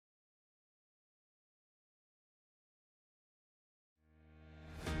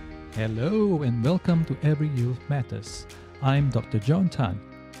Hello and welcome to Every Youth Matters. I'm Dr. John Tan.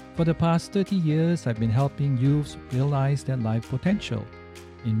 For the past 30 years, I've been helping youths realize their life potential.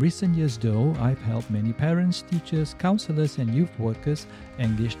 In recent years, though, I've helped many parents, teachers, counselors, and youth workers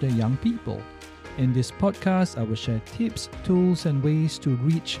engage their young people. In this podcast, I will share tips, tools, and ways to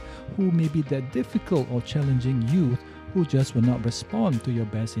reach who may be that difficult or challenging youth who just will not respond to your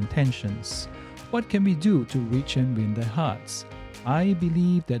best intentions. What can we do to reach and win their hearts? I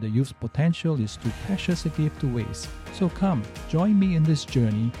believe that the youth's potential is too precious a gift to waste. So come, join me in this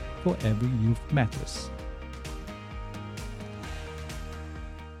journey for Every Youth Matters.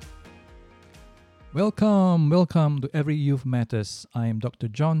 Welcome to Every Youth Matters. I am Dr.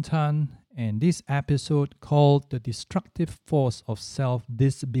 John Tan, and this episode called The Destructive Force of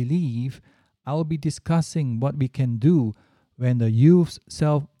Self-Disbelief, I'll be discussing what we can do when the youth's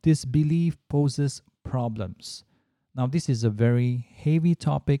self-disbelief poses problems. Now, this is a very heavy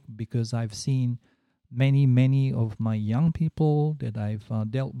topic because I've seen many of my young people that I've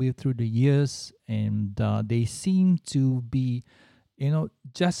dealt with through the years, and they seem to be,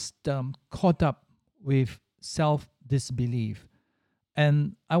 just caught up with self-disbelief.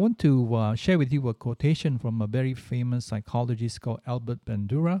 And I want to share with you a quotation from a very famous psychologist called Albert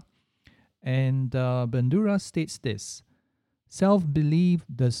Bandura. And Bandura states this: self-belief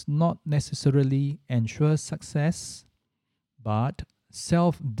does not necessarily ensure success, but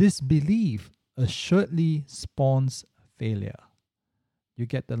self-disbelief assuredly spawns failure. You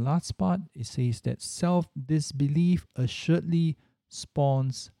get the last part? It says that self-disbelief assuredly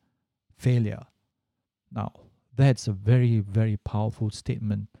spawns failure. Now, that's a very powerful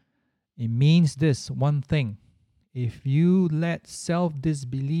statement. It means this one thing: if you let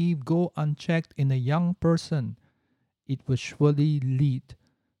self-disbelief go unchecked in a young person, it will surely lead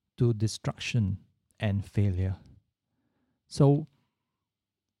to destruction and failure. So,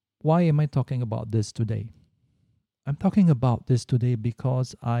 why am I talking about this today? I'm talking about this today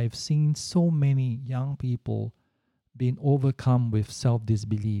because I've seen so many young people being overcome with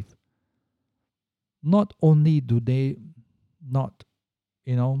self-disbelief. Not only do they not,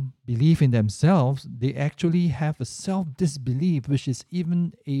 believe in themselves, they actually have a self-disbelief, which is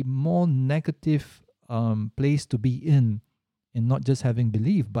even a more negative place to be in, and not just having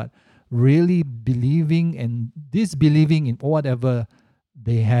belief, but really believing and disbelieving in whatever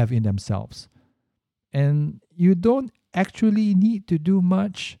they have in themselves. And you don't actually need to do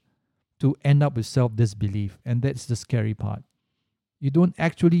much to end up with self-disbelief, and that's the scary part. You don't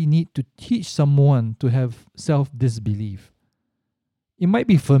actually need to teach someone to have self-disbelief. It might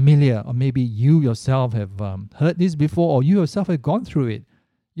be familiar, or maybe you yourself have heard this before, or you yourself have gone through it.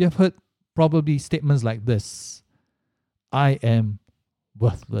 You have heard probably statements like this: I am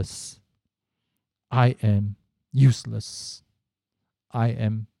worthless. I am useless. I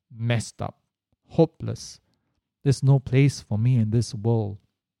am messed up, hopeless. There's no place for me in this world.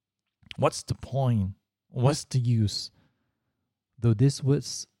 What's the point? What's the use? Though these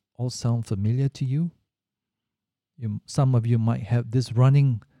words all sound familiar to you, some of you might have this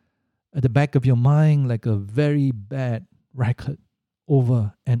running at the back of your mind like a very bad record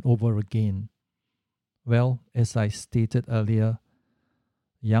over and over again. Well, as I stated earlier,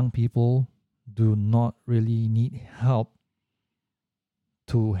 young people do not really need help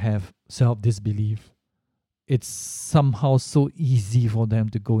to have self-disbelief. It's somehow so easy for them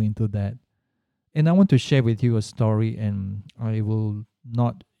to go into that. And I want to share with you a story, and I will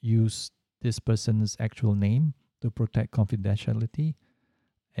not use this person's actual name to protect confidentiality.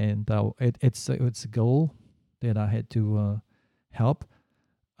 And it's a girl that I had to help.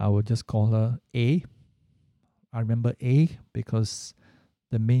 I will just call her A. I remember A because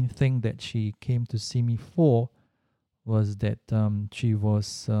the main thing that she came to see me for was that she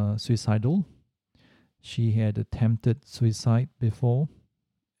was suicidal. She had attempted suicide before,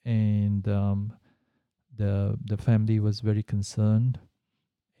 and the family was very concerned,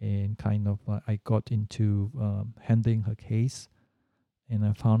 and kind of I got into handling her case, and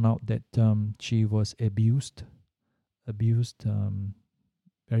I found out that she was abused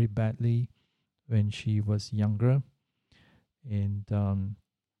very badly when she was younger, and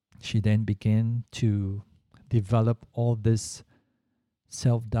she then began to develop all this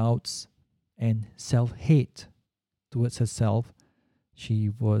self-doubts and self-hate towards herself. She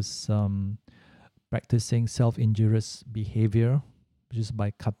was practicing self-injurious behavior, which is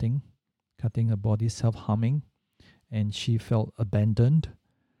by cutting her body, self-harming, and she felt abandoned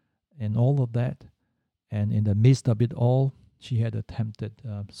and all of that. And in the midst of it all, she had attempted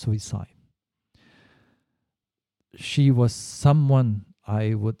suicide. She was someone,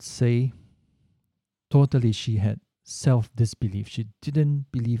 I would say, totally she had self-disbelief. She didn't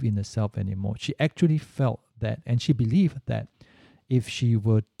believe in herself anymore. She actually felt that, and she believed that if she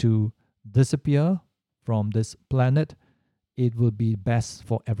were to disappear from this planet, it will be best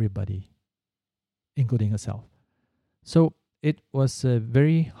for everybody, including herself. So it was a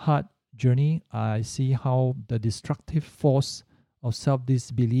very hard journey. I see how the destructive force of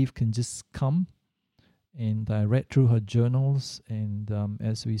self-disbelief can just come. And I read through her journals, and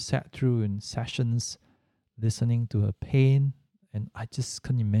as we sat through in sessions, listening to her pain, and I just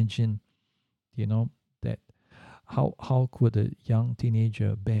can't imagine, that how could a young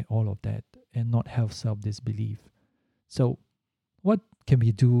teenager bear all of that and not have self-disbelief? So what can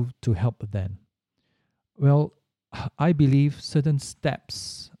we do to help them? Well, I believe certain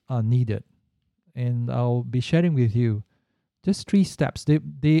steps are needed, and I'll be sharing with you just 3 steps.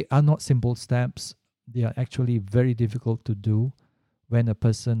 They are not simple steps. They are actually very difficult to do when a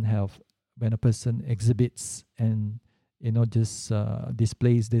person exhibits and just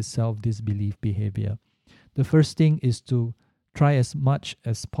displays this self-disbelief behavior. The first thing is to try as much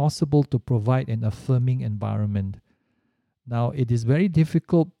as possible to provide an affirming environment. Now, it is very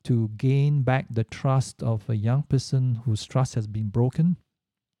difficult to gain back the trust of a young person whose trust has been broken,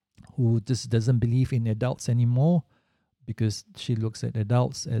 who just doesn't believe in adults anymore because she looks at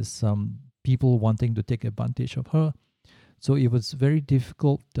adults as people wanting to take advantage of her. So it was very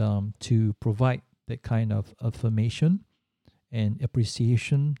difficult to provide that kind of affirmation and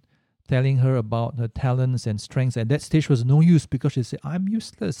appreciation, telling her about her talents and strengths. At that stage was no use because she said, I'm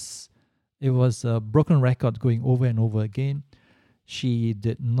useless. It was a broken record going over and over again. She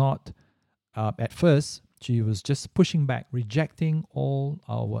did not, at first, she was just pushing back, rejecting all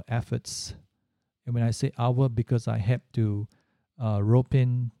our efforts. And when I say our, because I had to rope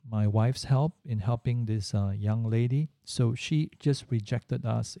in my wife's help in helping this young lady. So she just rejected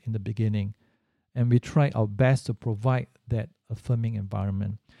us in the beginning. And we tried our best to provide that affirming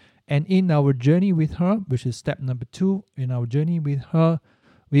environment. And in our journey with her, which is step number 2, in our journey with her,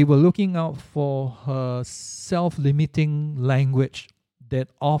 we were looking out for her self-limiting language that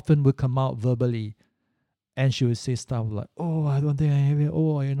often would come out verbally. And she would say stuff like, oh, I don't think I have it.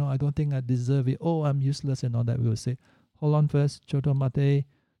 Oh, I don't think I deserve it. Oh, I'm useless and all that. We would say, hold on first, Choto Mate.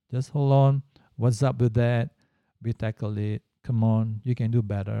 Just hold on. What's up with that? We tackle it. Come on, you can do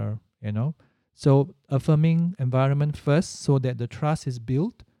better, So affirming environment first so that the trust is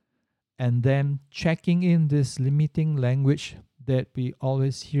built, and then checking in this limiting language that we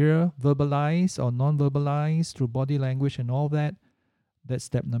always hear verbalized or non-verbalized through body language and all that. That's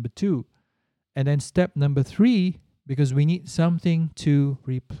step number 2. And then step number 3, because we need something to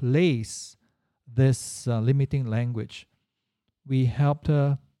replace this limiting language, we helped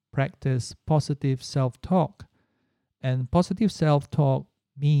her practice positive self-talk. And positive self-talk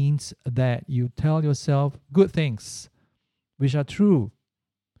means that you tell yourself good things, which are true,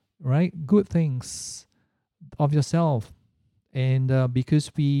 right? Good things of yourself. And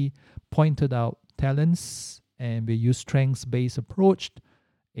because we pointed out talents and we use strengths-based approach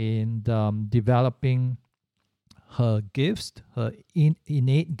in developing her gifts, her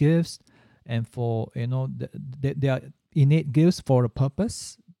innate gifts, and for, they are innate gifts for a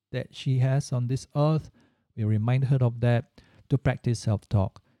purpose that she has on this earth. We remind her of that to practice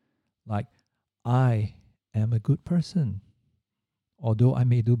self-talk. Like, I am a good person. Although I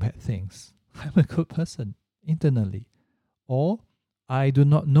may do bad things, I'm a good person internally. Or, I do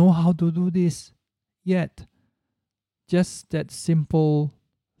not know how to do this yet. Just that simple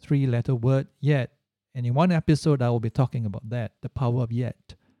 3-letter word, yet. And in one episode, I will be talking about that, the power of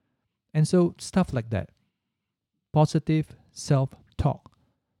yet. And so, stuff like that. Positive self-talk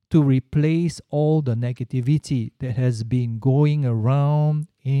to replace all the negativity that has been going around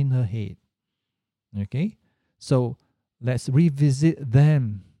in her head. Okay? So, let's revisit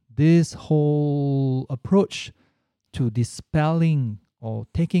them. This whole approach to dispelling or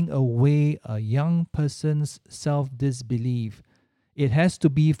taking away a young person's self-disbelief, it has to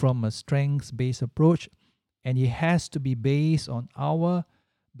be from a strengths-based approach, and it has to be based on our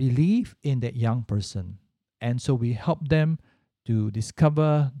belief in that young person. And so we help them to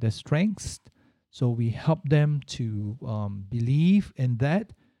discover their strengths. So we help them to believe in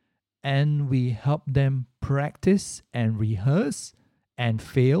that, and we help them practice and rehearse and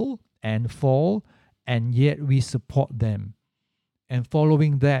fail and fall, and yet we support them. And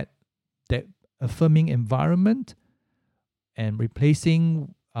following that affirming environment and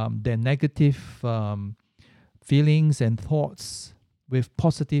replacing their negative feelings and thoughts with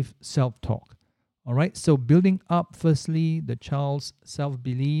positive self-talk. All right, so building up firstly the child's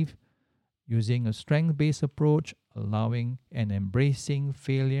self-belief using a strength-based approach, allowing and embracing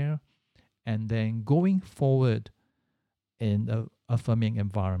failure, and then going forward in an affirming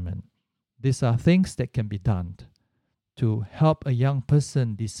environment. These are things that can be done to help a young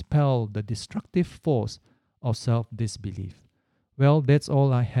person dispel the destructive force of self-disbelief. Well, that's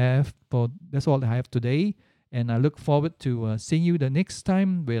all I have today, and I look forward to seeing you the next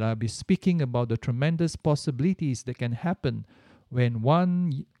time, where I'll be speaking about the tremendous possibilities that can happen when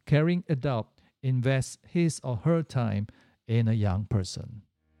one caring adult invests his or her time in a young person.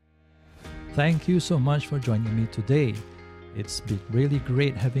 Thank you so much for joining me today. It's been really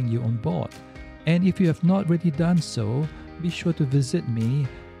great having you on board. And if you have not already done so, be sure to visit me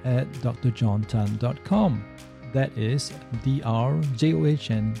at drjohntan.com. That is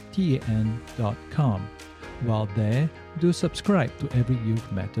drjohntan.com. While there, do subscribe to Every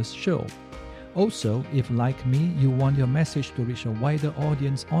Youth Matters show. Also, if like me, you want your message to reach a wider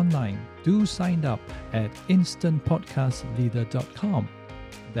audience online, do sign up at instantpodcastleader.com.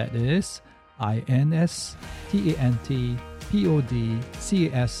 That is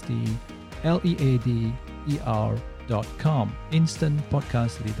instantpodcastleader.com.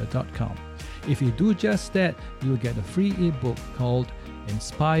 instantpodcastleader.com. If you do just that, you'll get a free ebook called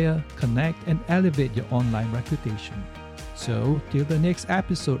Inspire, Connect, and Elevate Your Online Reputation. So, till the next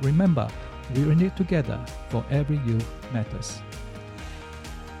episode, remember, we're in it together, for every youth matters.